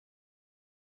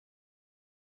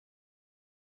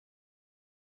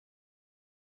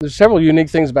There's several unique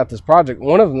things about this project.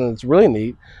 One of them that's really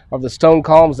neat are the stone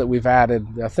columns that we've added.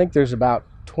 I think there's about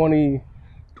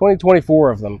 24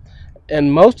 of them,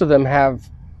 and most of them have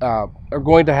are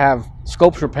going to have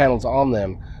sculpture panels on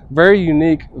them. Very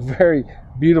unique, very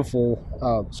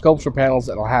beautiful sculpture panels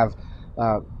that will have.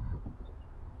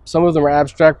 Some of them are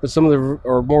abstract, but some of them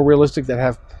are more realistic that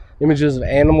have images of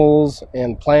animals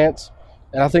and plants.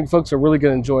 And I think folks are really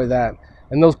going to enjoy that.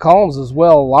 And those columns as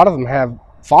well, a lot of them have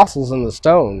fossils in the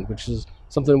stone, which is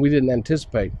something we didn't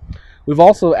anticipate. We've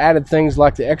also added things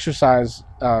like the exercise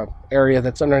area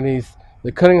that's underneath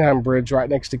the Cunningham Bridge right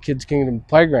next to Kids Kingdom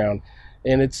Playground.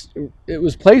 And it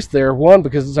was placed there, one,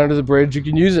 because it's under the bridge. You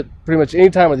can use it pretty much any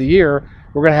time of the year.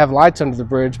 We're going to have lights under the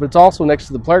bridge, but it's also next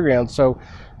to the playground. So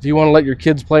if you want to let your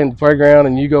kids play in the playground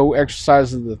and you go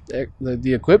exercise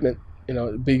the equipment,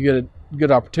 it'd be a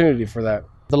good opportunity for that.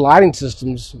 The lighting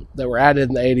systems that were added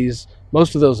in the 80s,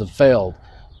 most of those have failed.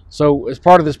 So as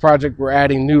part of this project, we're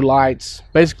adding new lights,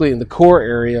 basically in the core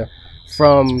area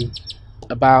from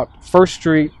about 1st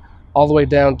Street all the way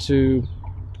down to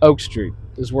Oak Street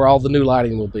is where all the new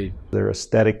lighting will be. They're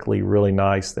aesthetically really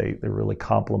nice. They really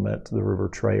complement the river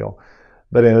trail.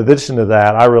 But in addition to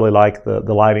that, I really like the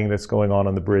lighting that's going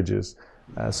on the bridges.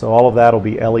 So all of that will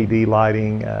be LED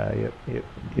lighting.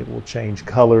 It will change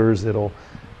colors. It'll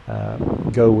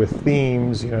go with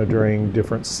themes, during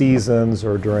different seasons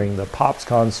or during the Pops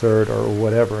concert or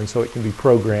whatever. And so it can be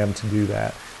programmed to do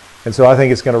that. And so I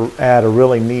think it's going to add a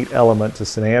really neat element to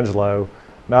San Angelo,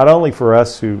 not only for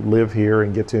us who live here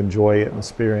and get to enjoy it and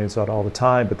experience it all the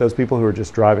time, but those people who are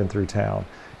just driving through town.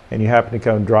 And you happen to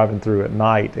come driving through at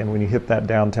night, and when you hit that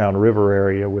downtown river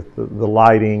area with the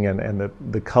lighting and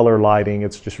the color lighting,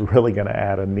 it's just really going to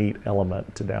add a neat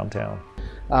element to downtown.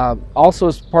 Also,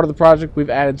 as part of the project, we've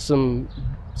added some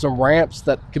ramps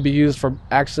that could be used for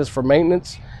access for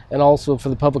maintenance and also for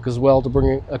the public as well to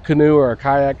bring a canoe or a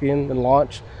kayak in and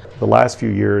launch. The last few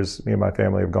years, me and my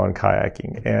family have gone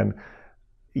kayaking, and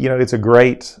it's a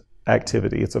great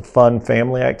activity. It's a fun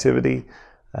family activity.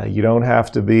 You don't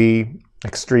have to be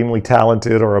extremely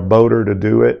talented or a boater to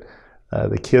do it.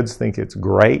 The kids think it's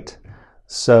great.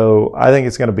 So I think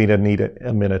it's going to be a neat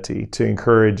amenity to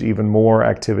encourage even more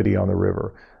activity on the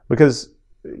river. Because,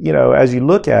 as you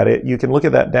look at it, you can look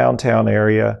at that downtown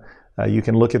area. You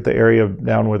can look at the area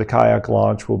down where the kayak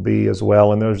launch will be as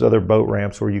well. And there's other boat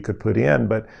ramps where you could put in.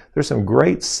 But there's some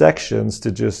great sections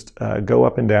to just go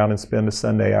up and down and spend a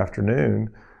Sunday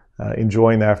afternoon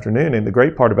enjoying the afternoon. And the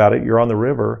great part about it, you're on the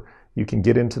river. You can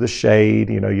get into the shade,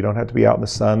 you don't have to be out in the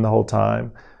sun the whole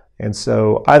time. And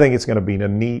so I think it's going to be a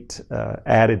neat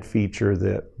added feature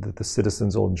that the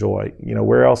citizens will enjoy.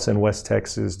 Where else in West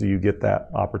Texas do you get that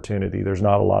opportunity? There's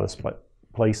not a lot of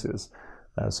places.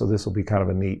 So this will be kind of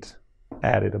a neat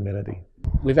added amenity.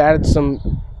 We've added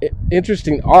some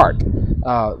interesting art,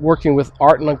 working with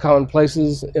Art in Uncommon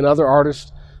Places and other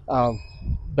artists.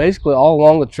 Basically all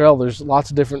along the trail there's lots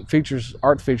of different features,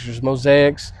 art features,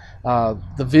 mosaics.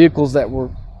 The vehicles that were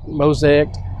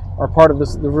mosaicked are part of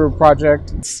the river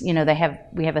project. We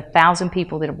have 1,000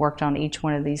 people that have worked on each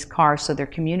one of these cars, so they're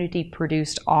community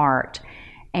produced art,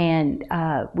 and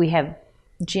we have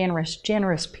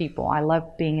generous people. I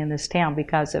love being in this town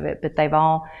because of it, but they've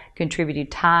all contributed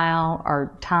tile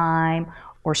or time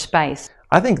or space.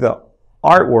 I think the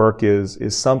artwork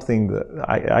is something that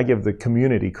I give the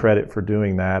community credit for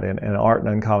doing that, and Art in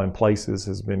Uncommon Places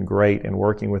has been great in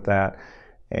working with that.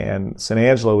 And San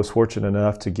Angelo was fortunate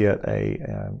enough to get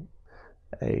a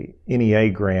NEA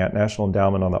grant, National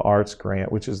Endowment on the Arts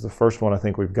grant, which is the first one I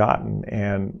think we've gotten.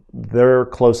 And they're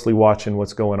closely watching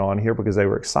what's going on here because they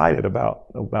were excited about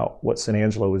what San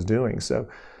Angelo was doing. So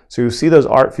you see those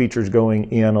art features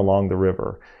going in along the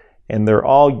river. And they're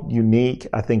all unique.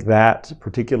 I think that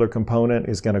particular component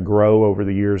is going to grow over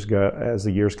the years as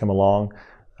the years come along.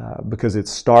 Because it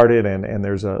started and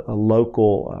there's a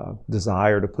local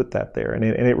desire to put that there. And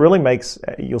it really makes,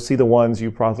 you'll see the ones,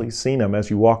 you've probably seen them as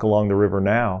you walk along the river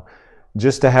now.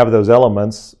 Just to have those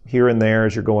elements here and there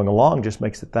as you're going along just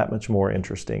makes it that much more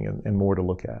interesting and more to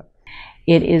look at.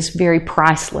 It is very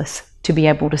priceless to be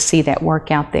able to see that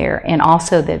work out there. And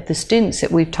also that the students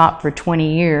that we've taught for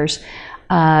 20 years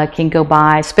can go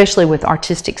by, especially with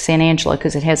Artistic San Angelo,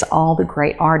 because it has all the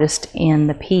great artists in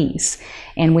the piece.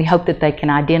 And we hope that they can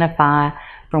identify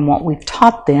from what we've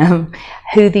taught them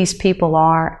who these people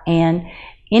are. And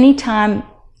anytime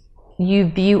you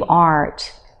view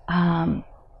art, the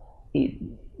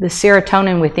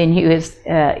serotonin within you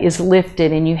is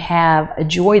lifted, and you have a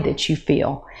joy that you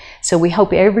feel. So we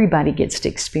hope everybody gets to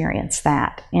experience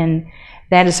that, and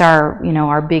that is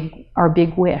our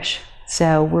big wish.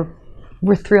 So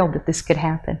we're thrilled that this could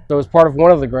happen. So as part of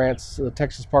one of the grants, the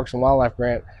Texas Parks and Wildlife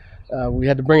grant, we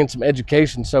had to bring in some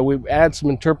education. So we add some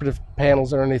interpretive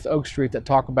panels underneath Oak Street that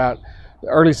talk about the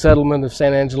early settlement of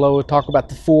San Angelo, talk about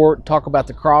the fort, talk about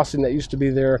the crossing that used to be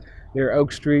there near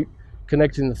Oak Street,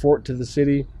 connecting the fort to the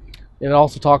city. And it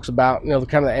also talks about, the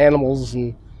kind of animals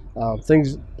and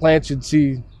plants you'd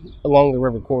see along the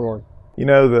river corridor.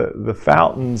 The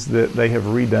fountains that they have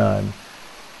redone,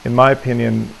 in my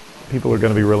opinion, people are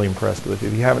going to be really impressed with it.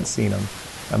 If you haven't seen them,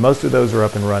 most of those are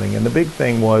up and running. And the big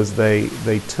thing was they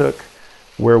took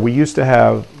where we used to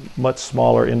have much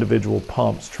smaller individual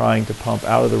pumps trying to pump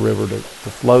out of the river to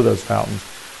flow those fountains.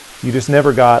 You just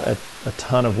never got a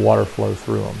ton of water flow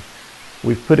through them.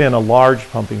 We've put in a large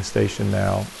pumping station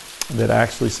now that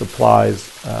actually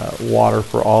supplies water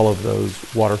for all of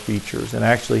those water features, and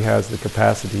actually has the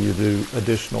capacity to do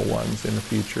additional ones in the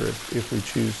future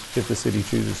if the city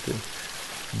chooses to.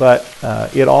 But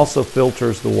it also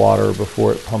filters the water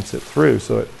before it pumps it through,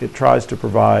 so it tries to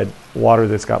provide water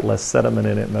that's got less sediment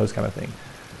in it and those kind of things.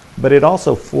 But it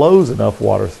also flows enough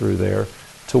water through there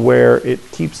to where it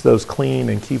keeps those clean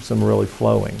and keeps them really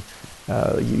flowing.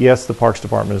 Yes, the Parks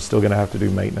Department is still going to have to do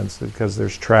maintenance because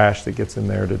there's trash that gets in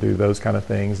there to do those kind of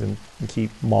things and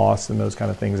keep moss and those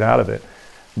kind of things out of it.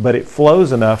 But it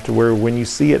flows enough to where when you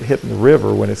see it hitting the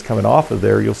river, when it's coming off of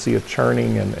there, you'll see a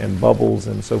churning and bubbles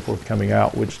and so forth coming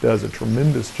out, which does a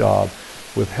tremendous job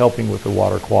with helping with the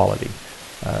water quality.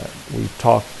 We've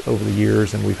talked over the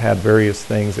years, and we've had various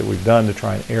things that we've done to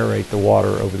try and aerate the water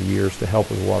over the years to help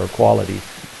with water quality.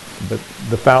 But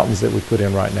the fountains that we put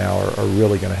in right now are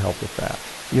really going to help with that.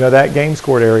 That games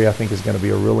court area I think is going to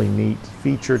be a really neat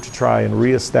feature to try and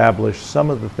reestablish some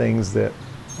of the things that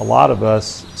a lot of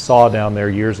us saw down there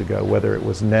years ago, whether it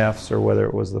was neffs or whether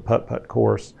it was the putt-putt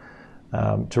course,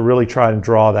 to really try and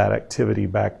draw that activity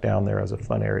back down there as a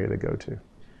fun area to go to.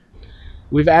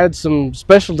 We've added some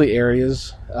specialty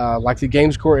areas, like the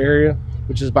games court area,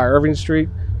 which is by Irving Street,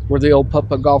 where the old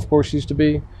putt-putt golf course used to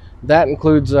be. That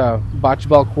includes bocce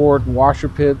ball court, washer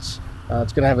pits.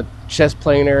 It's going to have a chess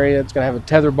playing area. It's going to have a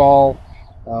tether ball.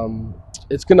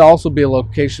 It's going to also be a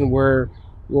location where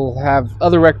we'll have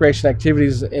other recreation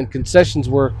activities and concessions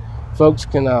where folks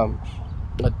can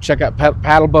check out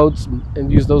paddle boats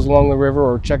and use those along the river,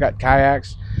 or check out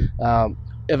kayaks.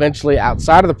 Eventually,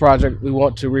 outside of the project, we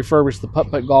want to refurbish the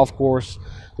putt-putt golf course.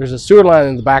 There's a sewer line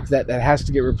in the back of that has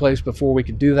to get replaced before we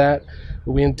can do that.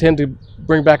 But we intend to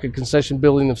bring back a concession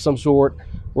building of some sort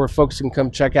where folks can come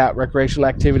check out recreational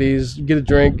activities, get a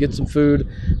drink, get some food.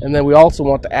 And then we also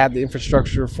want to add the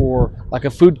infrastructure for like a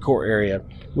food court area,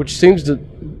 which seems to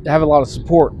have a lot of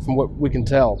support from what we can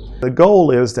tell. The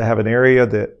goal is to have an area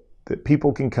that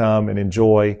people can come and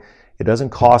enjoy. It doesn't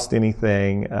cost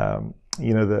anything.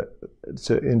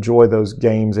 To enjoy those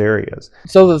games areas.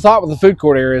 So the thought with the food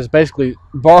court area is basically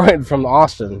borrowed from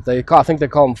Austin. I think they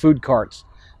call them food carts,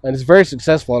 and it's very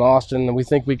successful in Austin, and we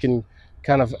think we can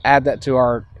kind of add that to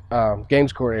our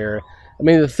games court area. I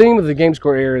mean, the theme of the games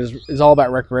court area is all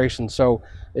about recreation. So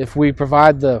if we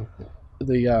provide the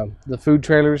food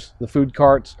trailers, the food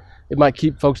carts, it might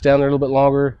keep folks down there a little bit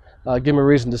longer, give them a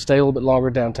reason to stay a little bit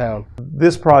longer downtown.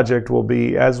 This project will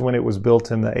be as when it was built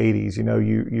in the 80s.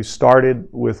 You started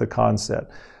with a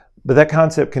concept, but that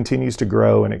concept continues to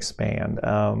grow and expand.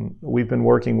 We've been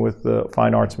working with the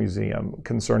Fine Arts Museum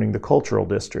concerning the cultural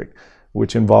district,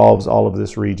 which involves all of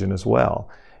this region as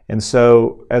well. And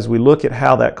so as we look at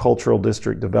how that cultural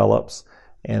district develops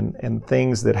and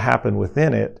things that happen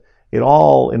within it, it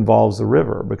all involves the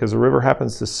river, because the river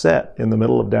happens to set in the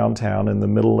middle of downtown, in the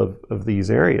middle of these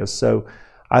areas. So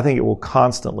I think it will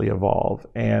constantly evolve.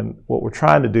 And what we're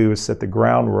trying to do is set the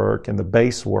groundwork and the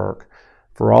base work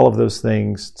for all of those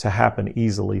things to happen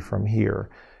easily from here.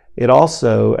 It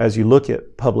also, as you look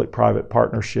at public-private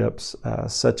partnerships,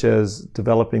 such as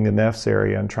developing the neffs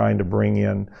area and trying to bring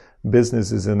in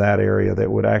businesses in that area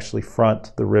that would actually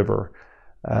front the river,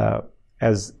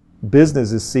 as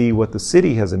businesses see what the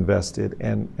city has invested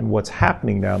and what's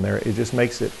happening down there, it just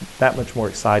makes it that much more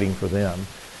exciting for them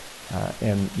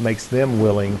and makes them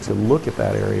willing to look at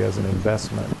that area as an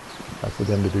investment for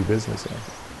them to do business in.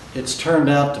 It's turned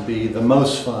out to be the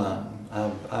most fun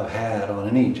I've had on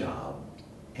any job,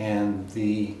 and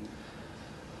the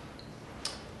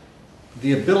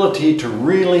ability to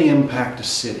really impact a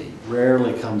city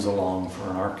rarely comes along for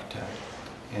an architect.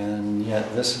 And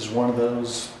yet this is one of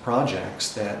those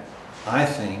projects that I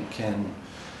think can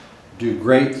do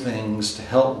great things to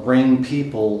help bring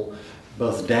people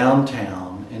both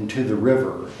downtown and to the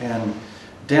river. And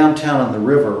downtown and the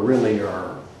river really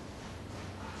are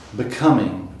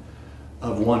becoming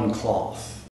of one cloth.